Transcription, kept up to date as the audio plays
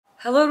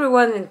Hello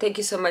everyone and thank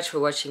you so much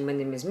for watching. My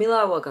name is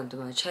Mila, welcome to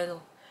my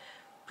channel.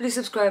 Please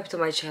subscribe to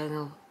my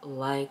channel,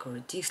 like or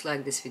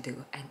dislike this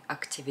video and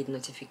activate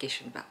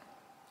notification bell.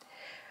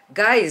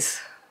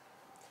 Guys,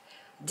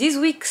 these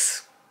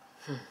weeks,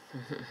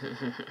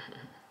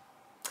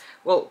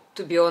 well,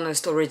 to be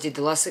honest, already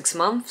the last 6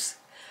 months,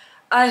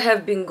 I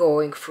have been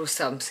going through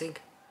something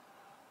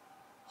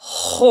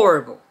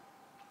horrible.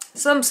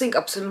 Something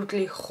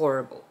absolutely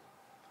horrible.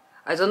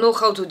 I don't know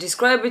how to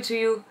describe it to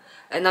you,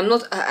 and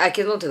I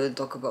cannot even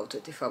talk about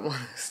it if I'm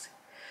honest.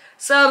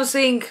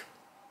 Something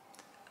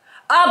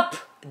up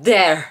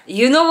there,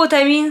 you know what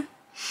I mean?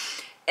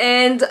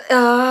 And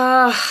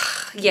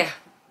yeah,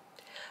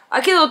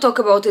 I cannot talk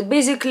about it.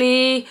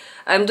 Basically,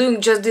 I'm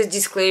doing just this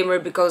disclaimer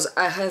because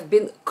I have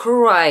been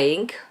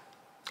crying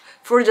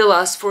for the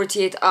last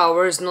 48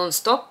 hours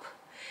non-stop,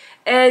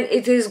 and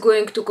it is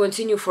going to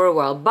continue for a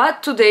while.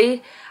 But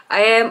today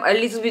I am a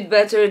little bit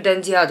better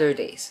than the other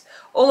days.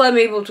 All I'm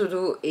able to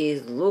do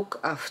is look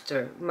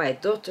after my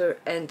daughter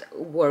and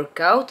work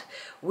out,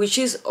 which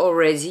is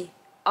already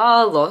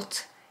a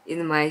lot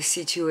in my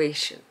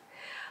situation.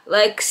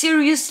 Like,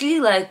 seriously,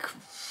 like,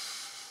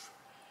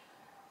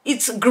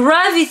 it's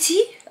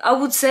gravity, I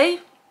would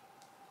say.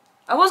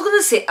 I was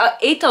gonna say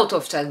 8 out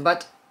of 10,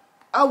 but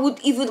I would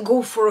even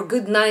go for a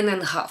good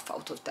 9.5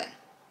 out of 10.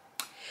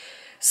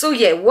 So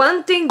yeah,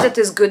 one thing that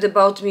is good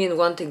about me and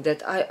one thing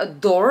that I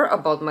adore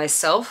about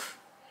myself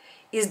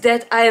is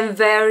that I am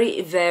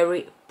very,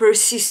 very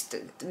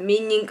persistent,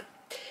 meaning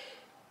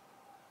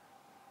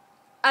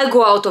I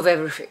go out of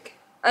everything.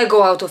 I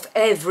go out of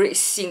every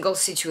single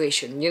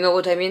situation, you know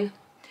what I mean?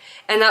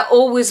 And I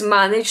always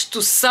manage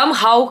to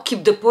somehow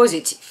keep the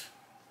positive.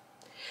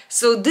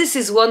 So this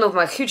is one of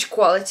my huge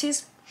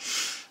qualities.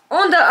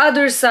 On the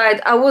other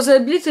side, I was a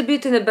little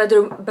bit in a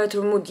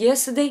better mood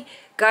yesterday.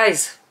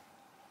 Guys,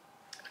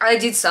 I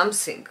did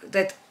something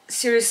that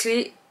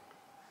seriously,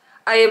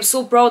 I am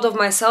so proud of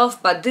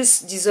myself, but this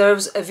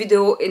deserves a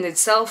video in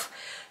itself.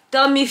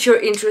 Tell me if you're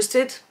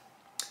interested.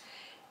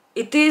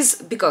 It is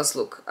because,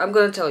 look, I'm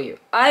gonna tell you,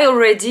 I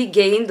already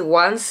gained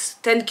once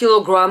 10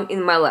 kilograms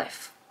in my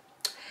life.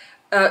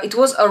 It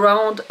was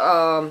around,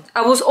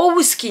 I was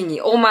always skinny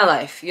all my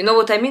life, you know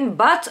what I mean?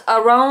 But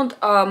around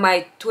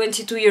my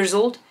 22 years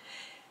old,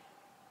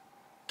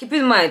 keep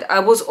in mind, I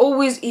was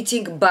always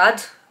eating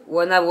bad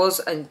when I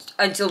was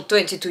until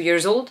 22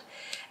 years old.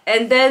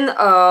 And then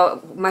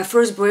my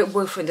first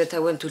boyfriend that I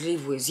went to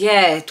live with,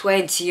 yeah,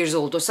 20 years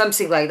old or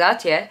something like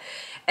that, yeah.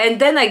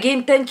 And then I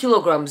gained 10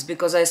 kilograms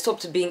because I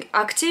stopped being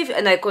active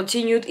and I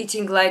continued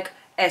eating like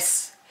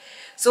S.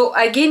 So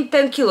I gained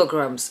 10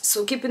 kilograms.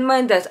 So keep in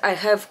mind that I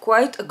have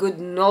quite a good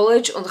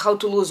knowledge on how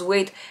to lose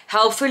weight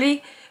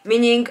healthily,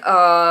 meaning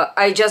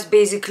I just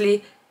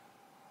basically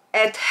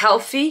ate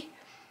healthy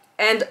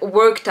and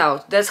worked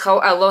out. That's how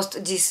I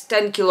lost these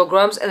 10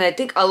 kilograms, and I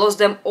think I lost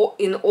them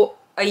in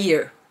a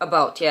year.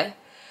 About, yeah.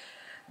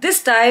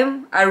 This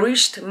time I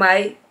reached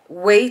my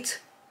weight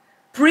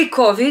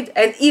pre-COVID,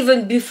 and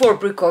even before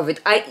pre-COVID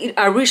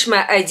I reached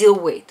my ideal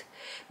weight.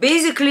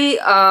 Basically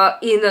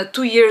in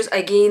 2 years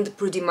I gained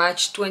pretty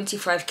much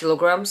 25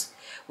 kilograms,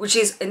 which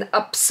is an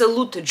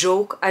absolute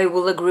joke. I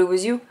will agree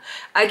with you.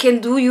 I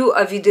can do you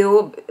a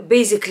video.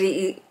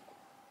 Basically,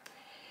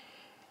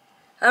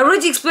 I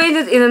already explained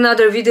it in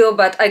another video,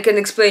 but I can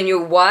explain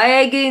you why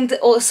I gained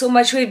so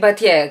much weight.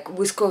 But yeah,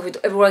 with COVID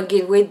everyone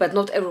gained weight, but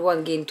not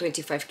everyone gained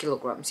 25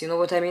 kilograms, you know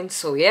what I mean?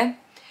 So yeah,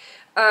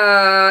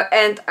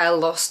 and I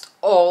lost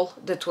all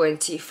the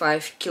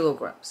 25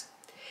 kilograms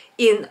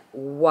in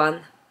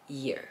 1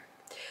 year.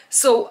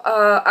 So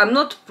I'm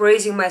not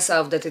praising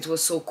myself that it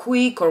was so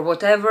quick or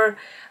whatever.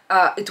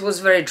 It was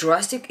very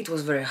drastic, it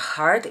was very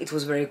hard, it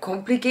was very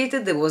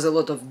complicated, there was a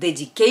lot of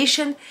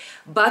dedication,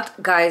 but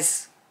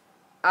guys,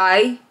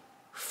 I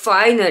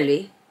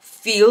finally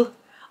feel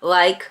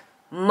like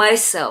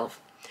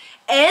myself.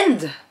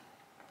 And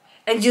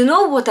you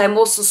know what I'm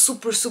also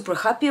super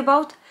happy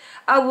about?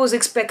 I was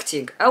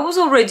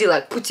already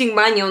like putting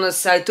money on the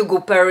side to go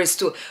Paris,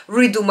 to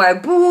redo my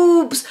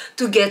boobs,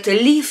 to get a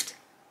lift.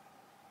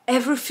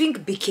 Everything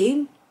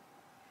became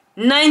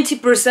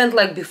 90%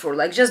 like before,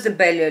 like just the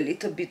belly a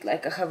little bit,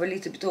 like I have a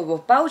little bit of a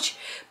pouch,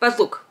 but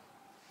look.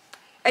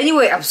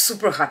 Anyway, I'm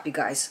super happy,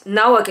 guys.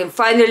 Now I can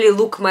finally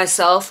look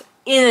myself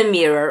in a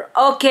mirror.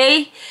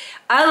 Okay,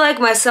 I like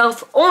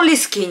myself only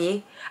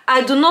skinny.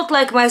 I do not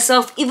like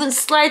myself even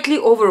slightly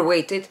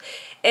overweighted.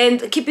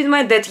 And keep in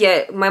mind that,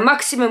 yeah, my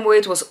maximum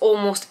weight was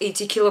almost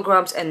 80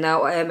 kilograms and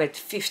now I am at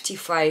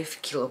 55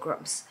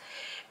 kilograms.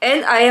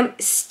 And I am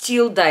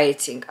still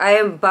dieting. I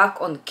am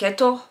back on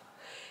keto.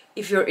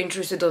 If you're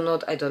interested or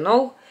not, I don't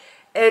know.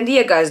 And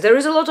yeah, guys, there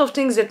is a lot of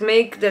things that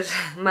make that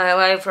my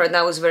life right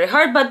now is very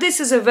hard, but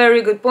this is a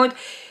very good point.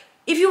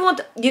 If you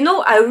want, you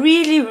know, I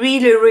really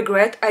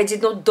regret I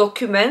did not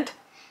document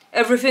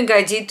everything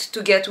I did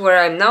to get where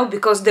I am now,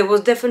 because there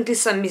was definitely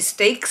some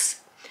mistakes.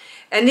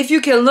 And if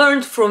you can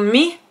learn from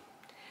me,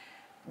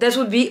 that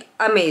would be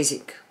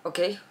amazing,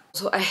 okay?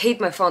 So I hate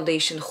my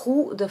foundation.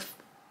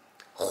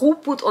 who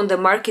put on the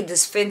market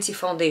this fancy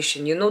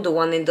foundation, you know, the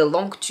one in the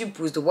long tube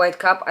with the white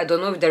cap. I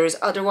don't know if there is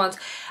other ones.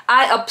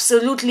 I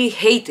absolutely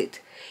hate it.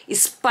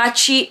 It's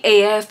patchy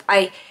AF.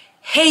 I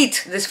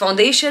hate this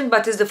foundation,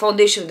 but it's the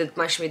foundation that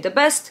matched me the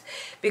best,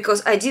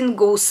 because I didn't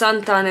go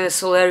suntan in a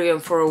solarium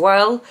for a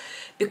while,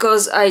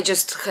 because I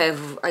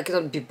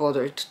cannot be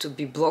bothered to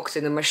be blocked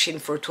in a machine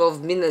for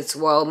 12 minutes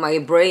while my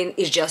brain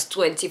is just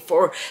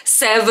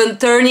 24/7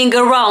 turning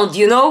around,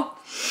 you know?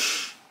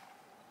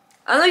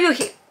 I know you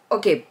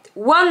okay,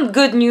 one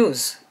good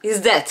news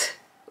is that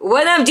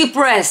when I'm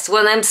depressed,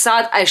 when I'm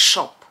sad, I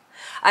shop.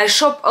 I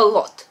shop a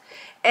lot.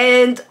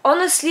 And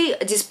honestly,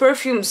 these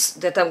perfumes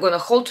that I'm gonna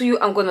hold to you,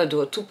 I'm gonna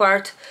do a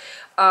two-part.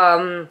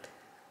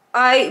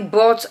 I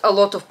bought a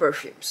lot of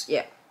perfumes,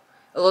 yeah.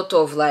 A lot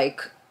of,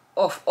 like,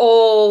 of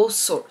all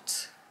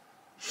sorts.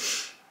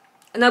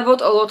 And I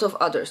bought a lot of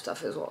other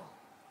stuff as well.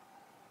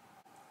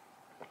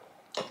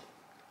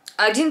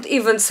 I didn't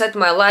even set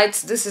my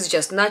lights, this is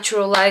just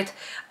natural light.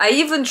 I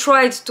even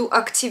tried to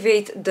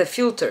activate the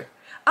filter.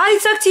 Ah,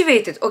 it's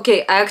activated!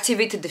 Okay, I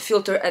activated the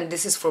filter and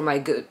this is for my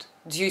good.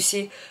 Do you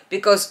see?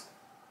 Because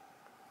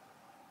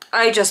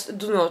I just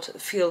do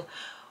not feel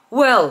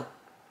well.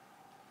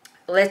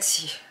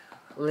 Let's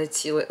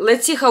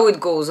see how it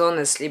goes,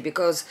 honestly,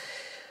 because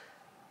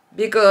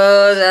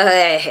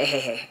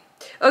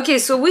okay,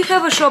 so we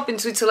have a shop in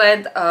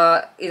Switzerland,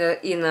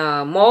 in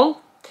a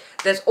mall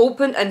that's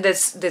open and that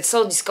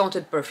sells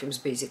discounted perfumes,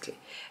 basically.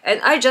 And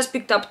I just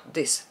picked up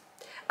this.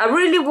 I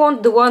really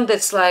want the one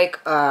that's like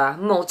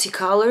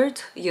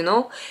multicolored, you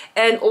know,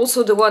 and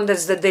also the one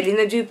that's the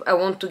Delina dupe. I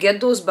want to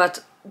get those,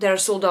 but they're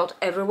sold out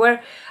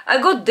everywhere. I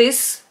got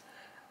this.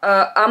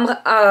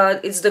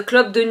 It's the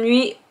Club de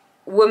Nuit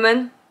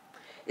Women.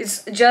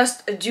 It's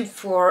just a dupe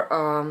for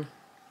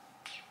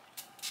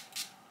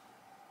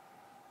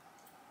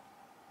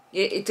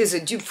yeah, it is a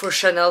dupe for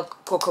Chanel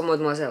Coco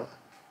Mademoiselle.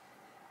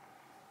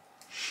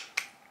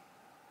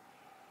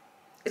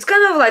 It's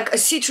kind of like a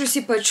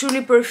citrusy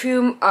patchouli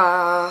perfume.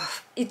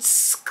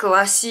 It's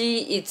classy,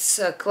 it's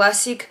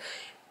classic.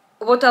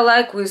 What I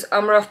like with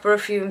Amraf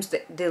perfumes,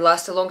 they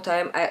last a long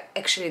time. I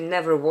actually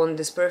never worn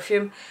this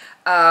perfume,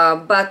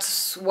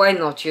 but why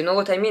not, you know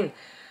what I mean?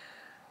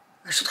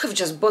 I should have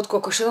just bought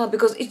Coco Chanel,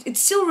 because it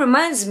still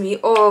reminds me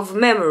of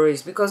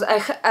memories, because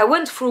I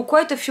went through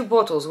quite a few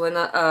bottles when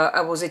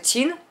I was a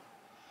teen.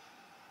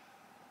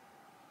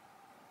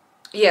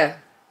 Yeah.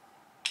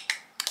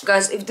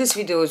 Guys, if this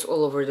video is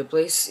all over the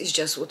place, it's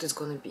just what it's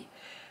gonna be.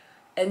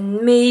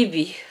 And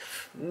maybe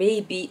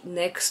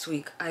next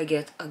week I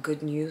get a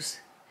good news.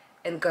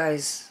 And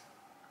guys,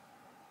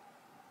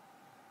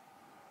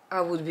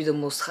 I would be the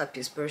most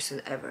happiest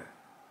person ever.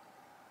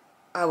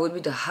 I would be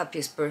the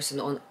happiest person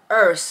on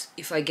earth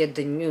if I get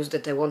the news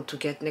that I want to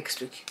get next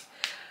week.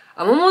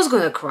 I'm almost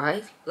gonna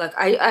cry. Like,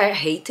 I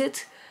hate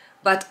it,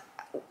 but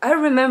I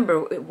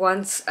remember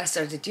once I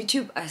started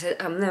YouTube, I said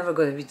I'm never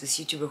gonna be this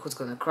YouTuber who's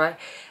gonna cry,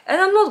 and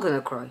I'm not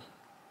gonna cry.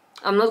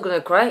 I'm not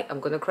gonna cry,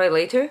 I'm gonna cry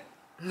later,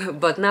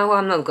 but now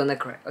I'm not gonna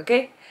cry,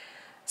 okay?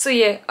 So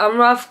yeah,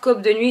 Amraf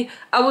Club de Nuit.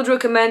 I would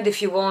recommend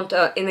if you want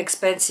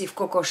inexpensive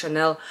Coco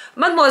Chanel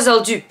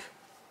Mademoiselle dupe.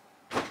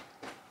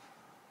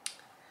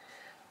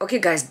 Okay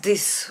guys,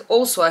 this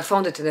also I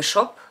found it in the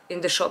shop.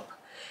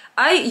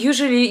 I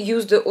usually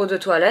use the eau de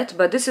toilette,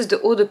 but this is the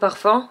eau de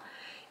parfum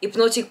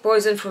Hypnotic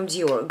Poison from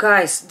Dior.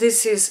 Guys,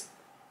 this is,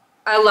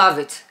 I love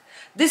it.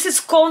 This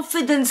is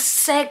confidence,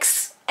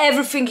 sex,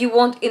 everything you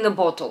want in a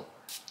bottle.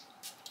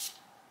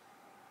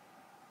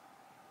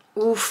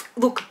 Oof,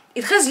 look,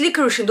 it has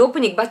licorice in the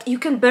opening, but you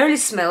can barely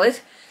smell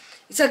it.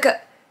 It's like a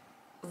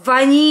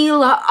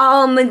vanilla,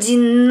 almondy,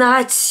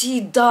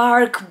 nutty,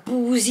 dark,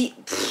 boozy.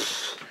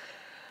 Pfft.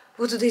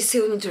 What do they say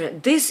on the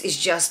internet? This is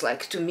just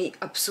like, to me,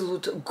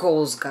 absolute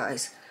goals,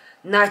 guys.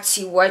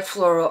 Nutty, white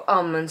floral,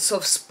 almond,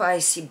 soft,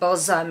 spicy,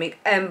 balsamic,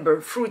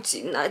 amber,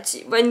 fruity,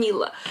 nutty,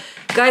 vanilla.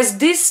 Guys,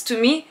 this to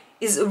me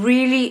is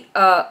really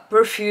a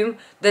perfume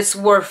that's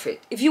worth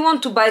it. If you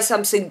want to buy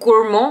something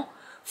gourmand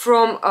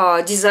from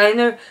a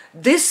designer,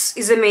 this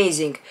is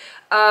amazing.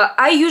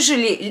 I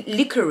usually,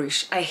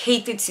 licorice, I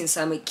hate it since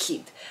I'm a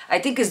kid. I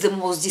think it's the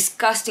most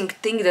disgusting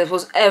thing that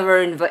was ever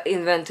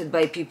invented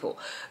by people.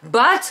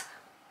 But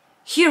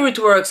here it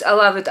works, I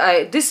love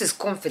it. This is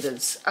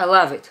confidence, I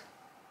love it.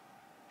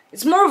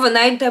 It's more of a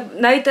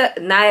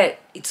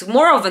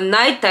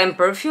nighttime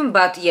perfume,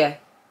 but yeah.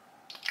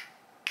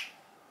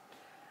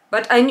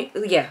 But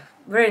yeah,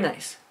 very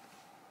nice.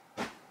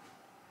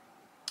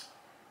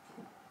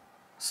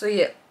 So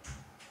yeah,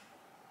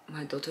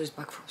 my daughter is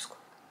back from school.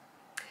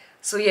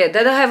 So yeah,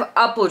 then I have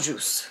apple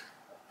juice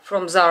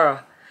from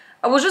Zara.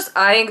 I was just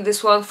eyeing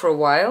this one for a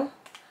while,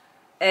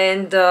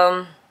 and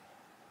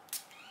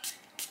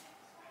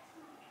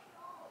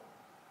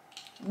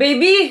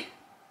baby.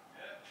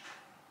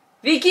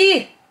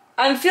 Vicky,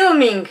 I'm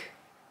filming.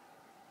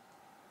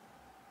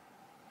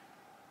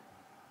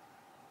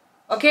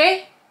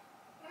 Okay?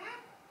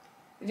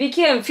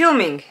 Vicky, I'm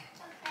filming.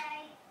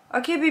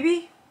 Okay,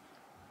 baby?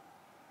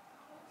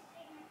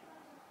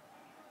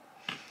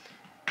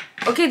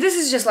 Okay, this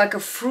is just like a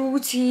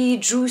fruity,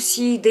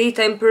 juicy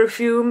daytime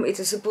perfume. It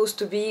is supposed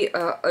to be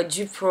a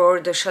dupe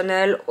for the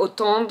Chanel Eau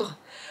Tendre.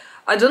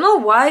 I don't know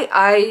why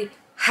I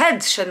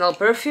had Chanel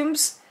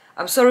perfumes.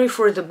 I'm sorry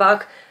for the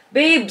back.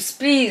 Babes,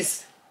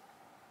 please!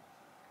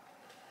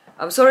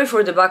 I'm sorry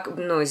for the back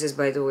noises,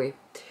 by the way.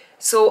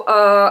 So,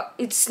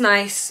 it's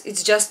nice.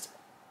 It's just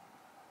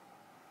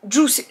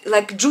juicy,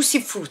 like juicy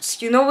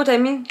fruits. You know what I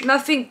mean?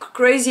 Nothing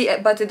crazy,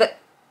 but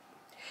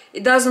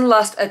it doesn't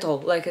last at all.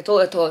 Like, at all.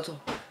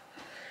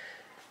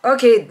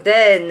 Okay,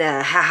 then,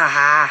 ha ha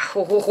ha,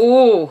 ho ho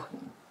ho.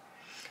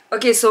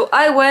 Okay, so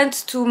I went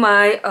to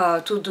my,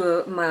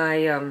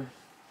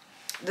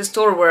 the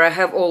store where I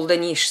have all the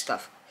niche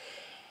stuff.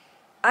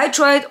 I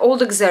tried all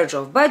the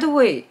Xerjoff. By the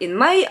way, in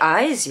my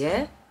eyes,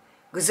 yeah,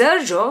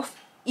 Xerjoff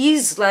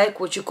is like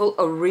what you call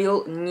a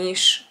real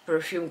niche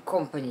perfume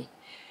company.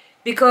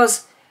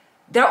 Because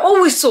they're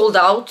always sold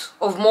out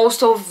of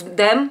most of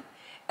them.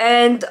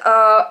 And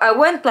I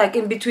went like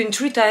in between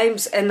 3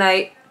 times and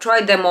I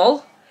tried them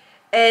all.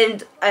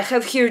 And I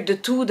have here the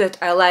 2 that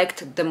I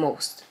liked the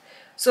most.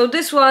 So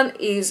this one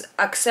is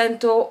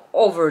Accento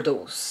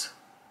Overdose.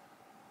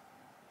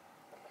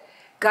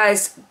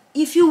 Guys,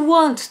 if you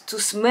want to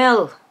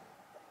smell,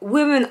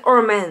 women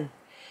or men,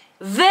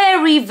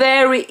 very,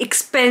 very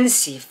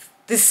expensive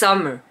this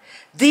summer,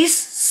 this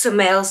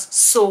smells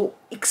so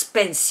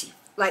expensive.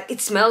 Like, it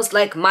smells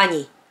like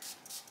money.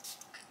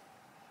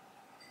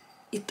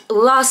 It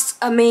lasts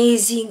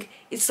amazing.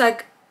 It's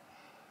like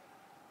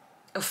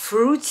a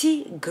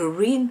fruity,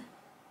 green,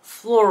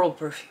 floral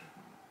perfume.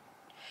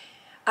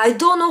 I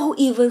don't know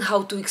even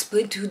how to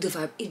explain to you the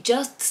vibe. It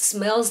just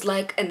smells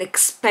like an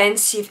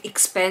expensive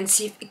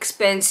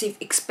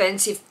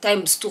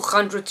times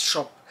 200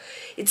 shop.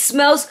 It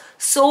smells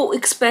so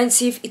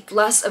expensive, it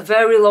lasts a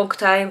very long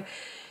time.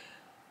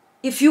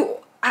 If you...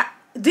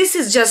 this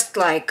is just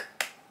like...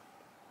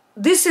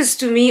 this is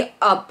to me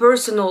a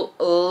personal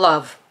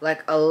love.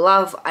 Like a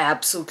love. I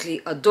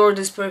absolutely adore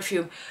this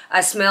perfume.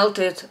 I smelled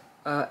it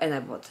and I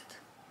bought it.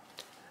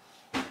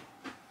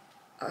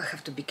 I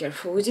have to be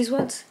careful with these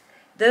ones.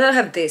 Then I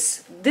have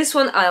this. This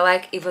one I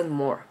like even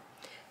more.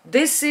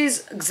 This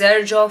is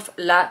Xerjoff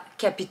La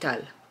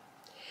Capitale.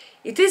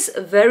 It is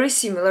very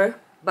similar,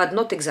 but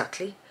not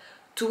exactly,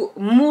 to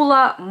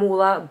Mula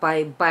Mula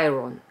by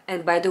Byron.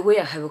 And by the way,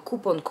 I have a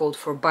coupon code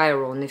for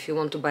Byron. If you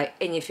want to buy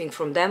anything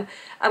from them,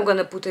 I'm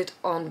gonna put it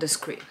on the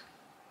screen.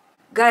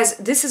 Guys,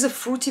 this is a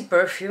fruity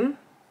perfume,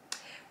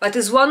 but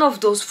it's one of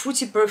those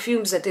fruity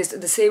perfumes that is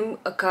the same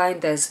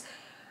kind as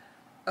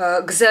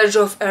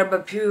Xerjoff Erba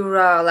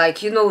Pura,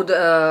 like, you know,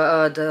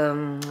 the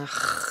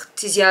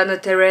Tiziana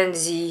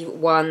Terenzi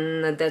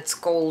one that's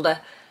called...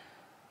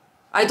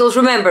 I don't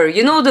remember,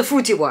 you know, the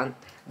fruity one.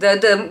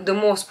 The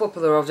most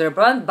popular of their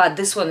brand, but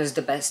this one is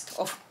the best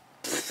of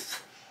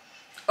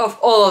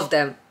all of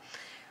them.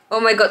 Oh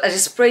my god, I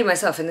just sprayed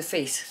myself in the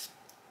face.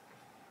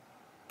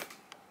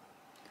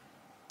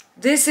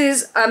 This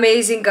is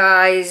amazing,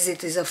 guys.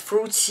 It is a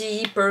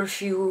fruity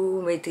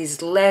perfume, it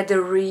is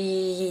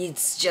leathery, it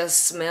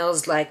just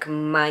smells like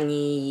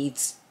money,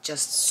 it's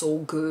just so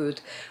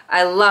good.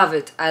 I love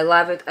it, I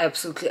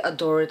absolutely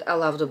adore it. I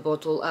love the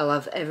bottle, I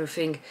love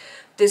everything.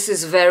 This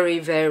is very,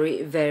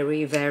 very,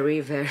 very,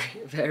 very, very,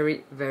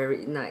 very,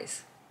 very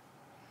nice.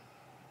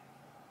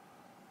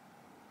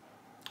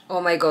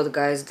 Oh my god,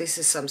 guys, this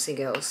is something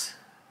else.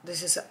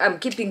 I'm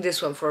keeping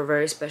this one for a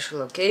very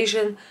special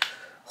occasion.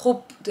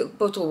 Hope the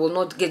bottle will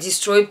not get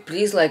destroyed,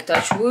 please, like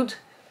touch wood.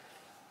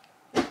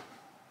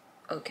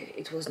 Okay,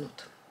 it was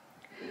not.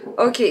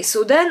 Okay,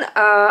 so then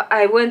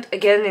I went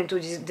again into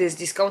this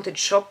discounted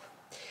shop,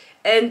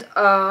 and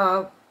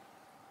I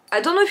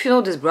don't know if you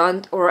know this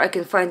brand, or I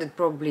can find it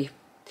probably.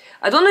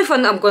 I don't know if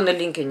I'm gonna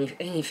link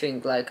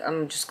anything, like,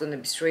 I'm just gonna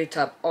be straight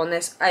up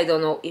honest, I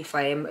don't know if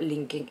I am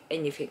linking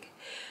anything.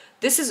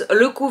 This is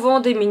Le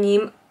Couvent des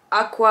Minimes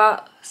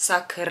Aqua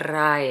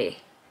Sacrée.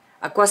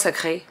 Aqua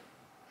Sacrée.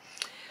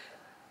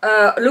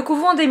 Le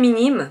Couvent des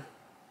Minimes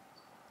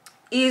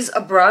is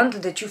a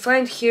brand that you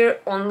find here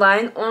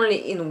online only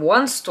in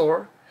one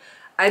store.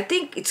 I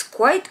think it's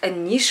quite a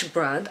niche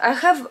brand. I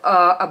have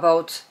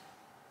about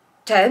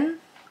 10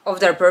 of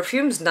their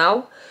perfumes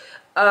now.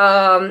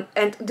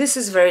 And this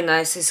is very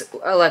nice. It's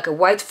like a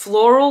white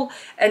floral,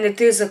 and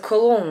it is a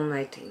cologne,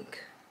 I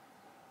think.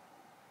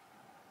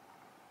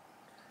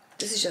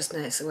 This is just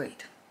nice.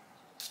 Wait.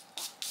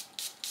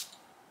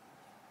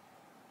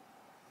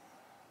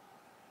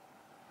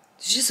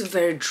 It's just a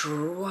very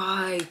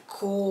dry,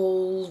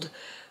 cold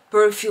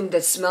perfume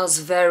that smells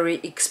very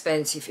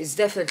expensive. It's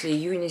definitely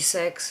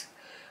unisex.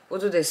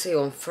 What do they say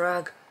on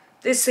Frag?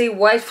 They say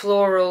white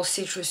floral,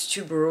 citrus,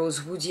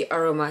 tuberose, woody,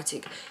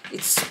 aromatic.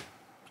 It's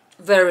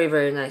very,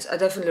 very nice. I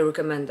definitely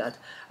recommend that.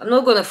 I'm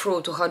not gonna throw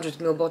a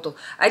 200ml bottle.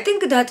 I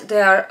think that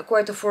they are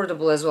quite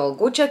affordable as well.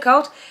 Go check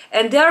out.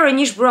 And they are a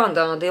niche brand.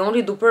 They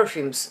only do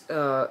perfumes,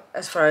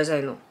 as far as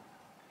I know.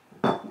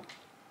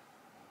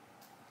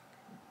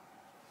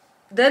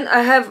 Then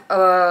I have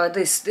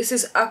this. This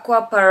is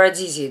Aqua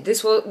Paradisi.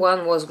 This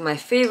one was my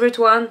favorite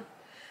one.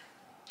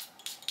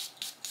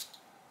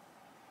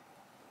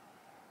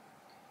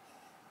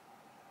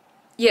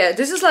 Yeah,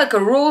 this is like a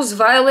rose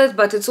violet,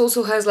 but it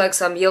also has like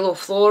some yellow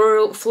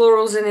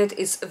florals in it.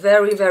 It's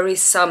very, very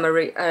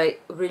summery. I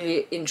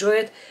really enjoy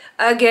it.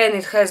 Again,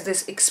 it has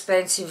this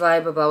expensive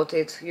vibe about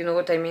it, you know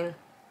what I mean?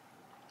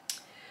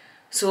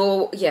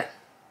 So yeah,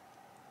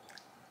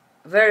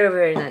 very,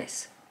 very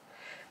nice.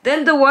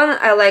 Then the one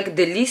I like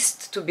the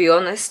least, to be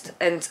honest,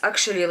 and it's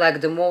actually like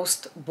the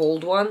most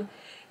bold one.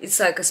 It's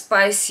like a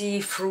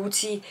spicy,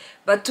 fruity,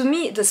 but to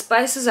me the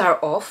spices are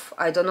off.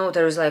 I don't know,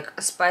 there's like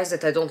a spice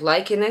that I don't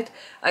like in it.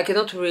 I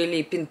cannot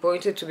really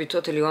pinpoint it, to be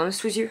totally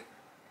honest with you.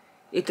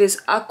 It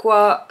is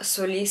Aqua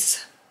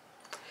Solis.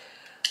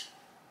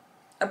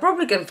 I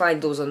probably can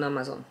find those on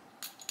Amazon.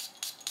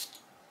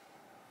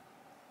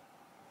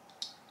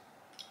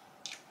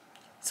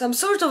 Some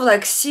sort of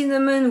like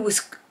cinnamon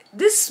with...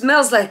 This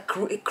smells like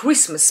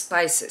Christmas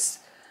spices.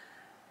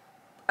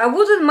 I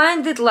wouldn't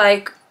mind it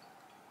like...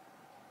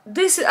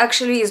 This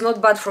actually is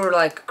not bad for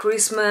like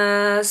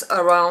Christmas,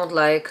 around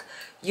like,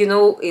 you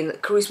know, in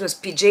Christmas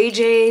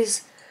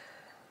PJJs.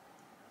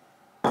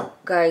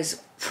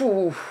 Guys,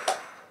 phew.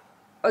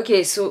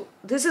 Okay, so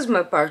this is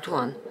my part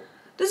 1.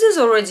 This is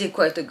already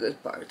quite a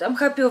good part. I'm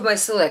happy with my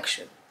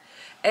selection.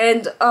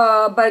 And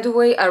by the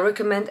way, I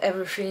recommend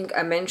everything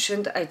I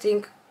mentioned. I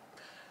think,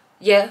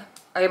 yeah,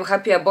 I am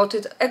happy I bought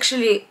it.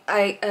 Actually,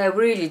 I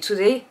really,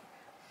 today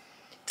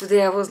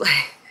I was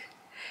like,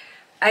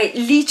 I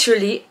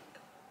literally...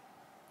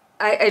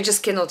 I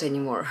just cannot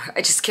anymore.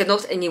 I just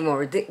cannot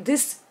anymore.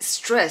 This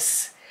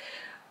stress.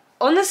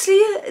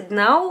 Honestly,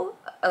 now,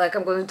 like,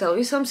 I'm gonna tell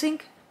you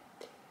something.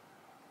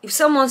 If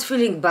someone's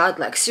feeling bad,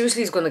 like,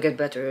 seriously, it's gonna get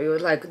better. You're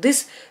like,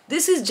 this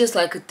is just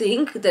like a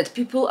thing that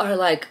people are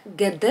like,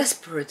 get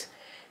desperate.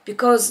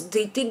 Because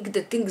they think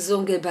that things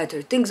don't get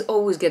better. Things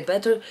always get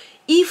better.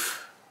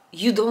 If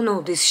you don't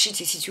know this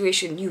shitty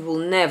situation, you will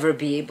never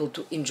be able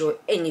to enjoy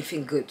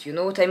anything good. You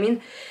know what I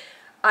mean?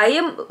 I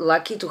am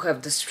lucky to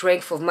have the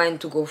strength of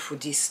mind to go through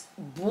this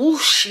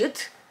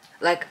bullshit.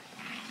 Like,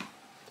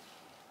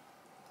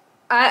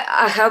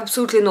 I have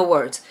absolutely no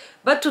words.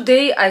 But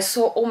today I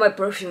saw all my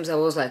perfumes, I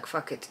was like,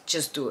 fuck it,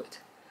 just do it.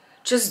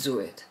 Just do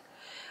it.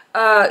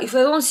 If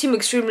I don't seem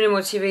extremely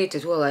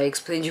motivated, well, I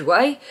explained you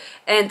why.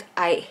 And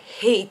I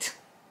hate...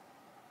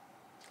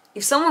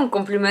 If someone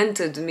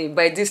complimented me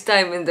by this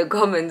time in the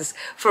comments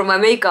for my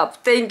makeup,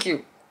 thank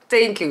you.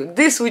 Thank you.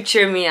 This would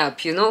cheer me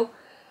up, you know?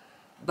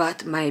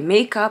 But my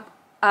makeup,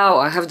 oh,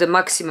 I have the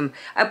maximum.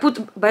 I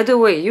put, by the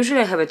way,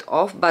 usually I have it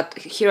off, but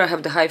here I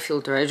have the high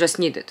filter, I just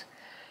need it.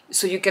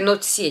 So you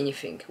cannot see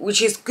anything,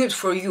 which is good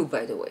for you,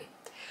 by the way.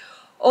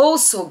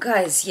 Also,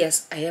 guys,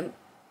 yes, I am...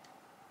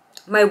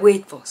 My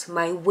weight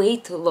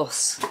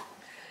loss.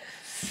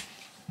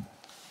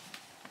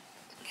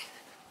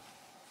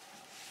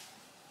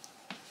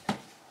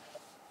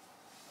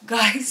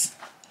 Guys,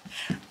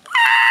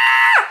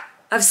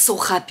 I'm so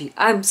happy.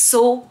 I'm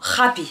so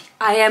happy.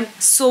 I am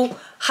so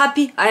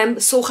happy. I am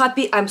so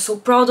happy. I'm so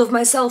proud of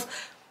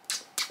myself.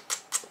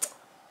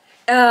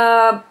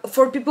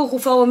 For people who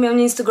follow me on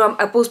Instagram,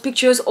 I post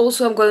pictures.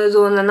 Also, I'm gonna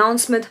do an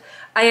announcement.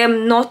 I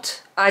am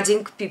not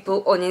adding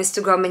people on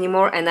Instagram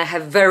anymore, and I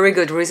have very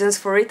good reasons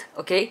for it,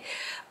 okay?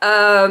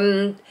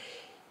 I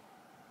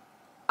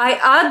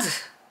add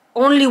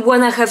only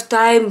when I have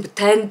time,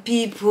 10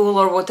 people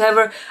or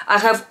whatever. I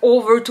have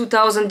over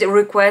 2,000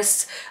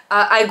 requests.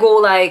 I go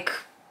like,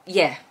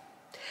 yeah.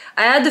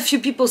 I add a few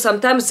people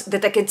sometimes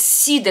that I can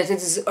see that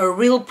it is a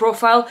real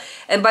profile.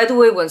 And by the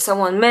way, when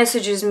someone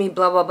messages me,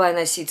 blah, blah, blah, and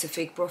I see it's a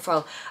fake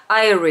profile,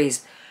 I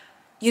erase.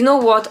 You know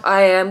what?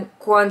 I am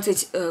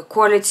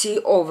quality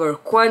over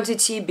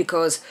quantity,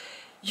 because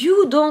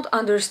you don't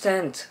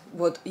understand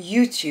what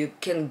YouTube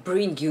can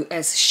bring you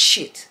as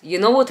shit. You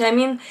know what I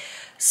mean?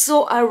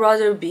 So I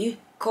rather be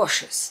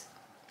cautious.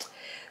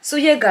 So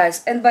yeah,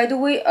 guys, and by the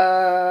way,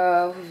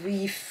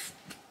 if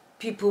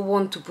people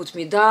want to put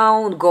me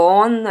down, go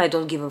on, I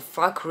don't give a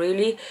fuck,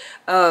 really.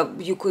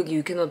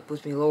 You cannot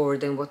put me lower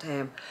than what I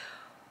am.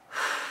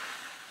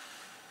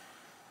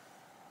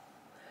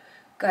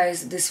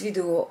 Guys, this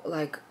video,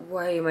 like,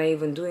 why am I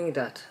even doing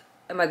that?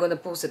 Am I gonna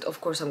post it? Of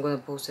course I'm gonna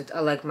post it. I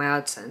like my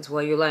AdSense.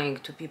 Why are you lying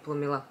to people,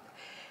 Mila?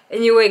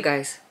 Anyway,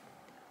 guys,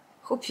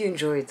 hope you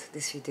enjoyed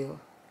this video.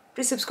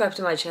 Please subscribe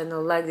to my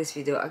channel, like this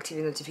video,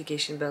 activate the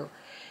notification bell.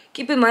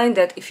 Keep in mind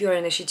that if you are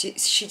in a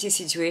shitty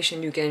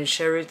situation, you can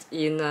share it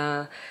in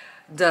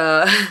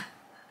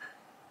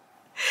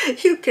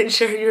you can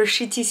share your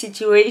shitty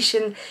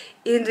situation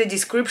in the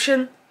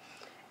description,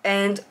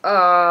 and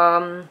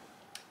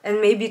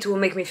maybe it will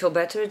make me feel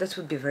better. That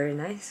would be very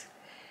nice.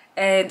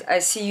 And I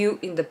see you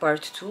in the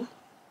part 2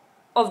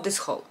 of this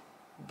haul.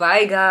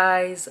 Bye,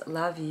 guys.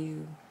 Love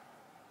you.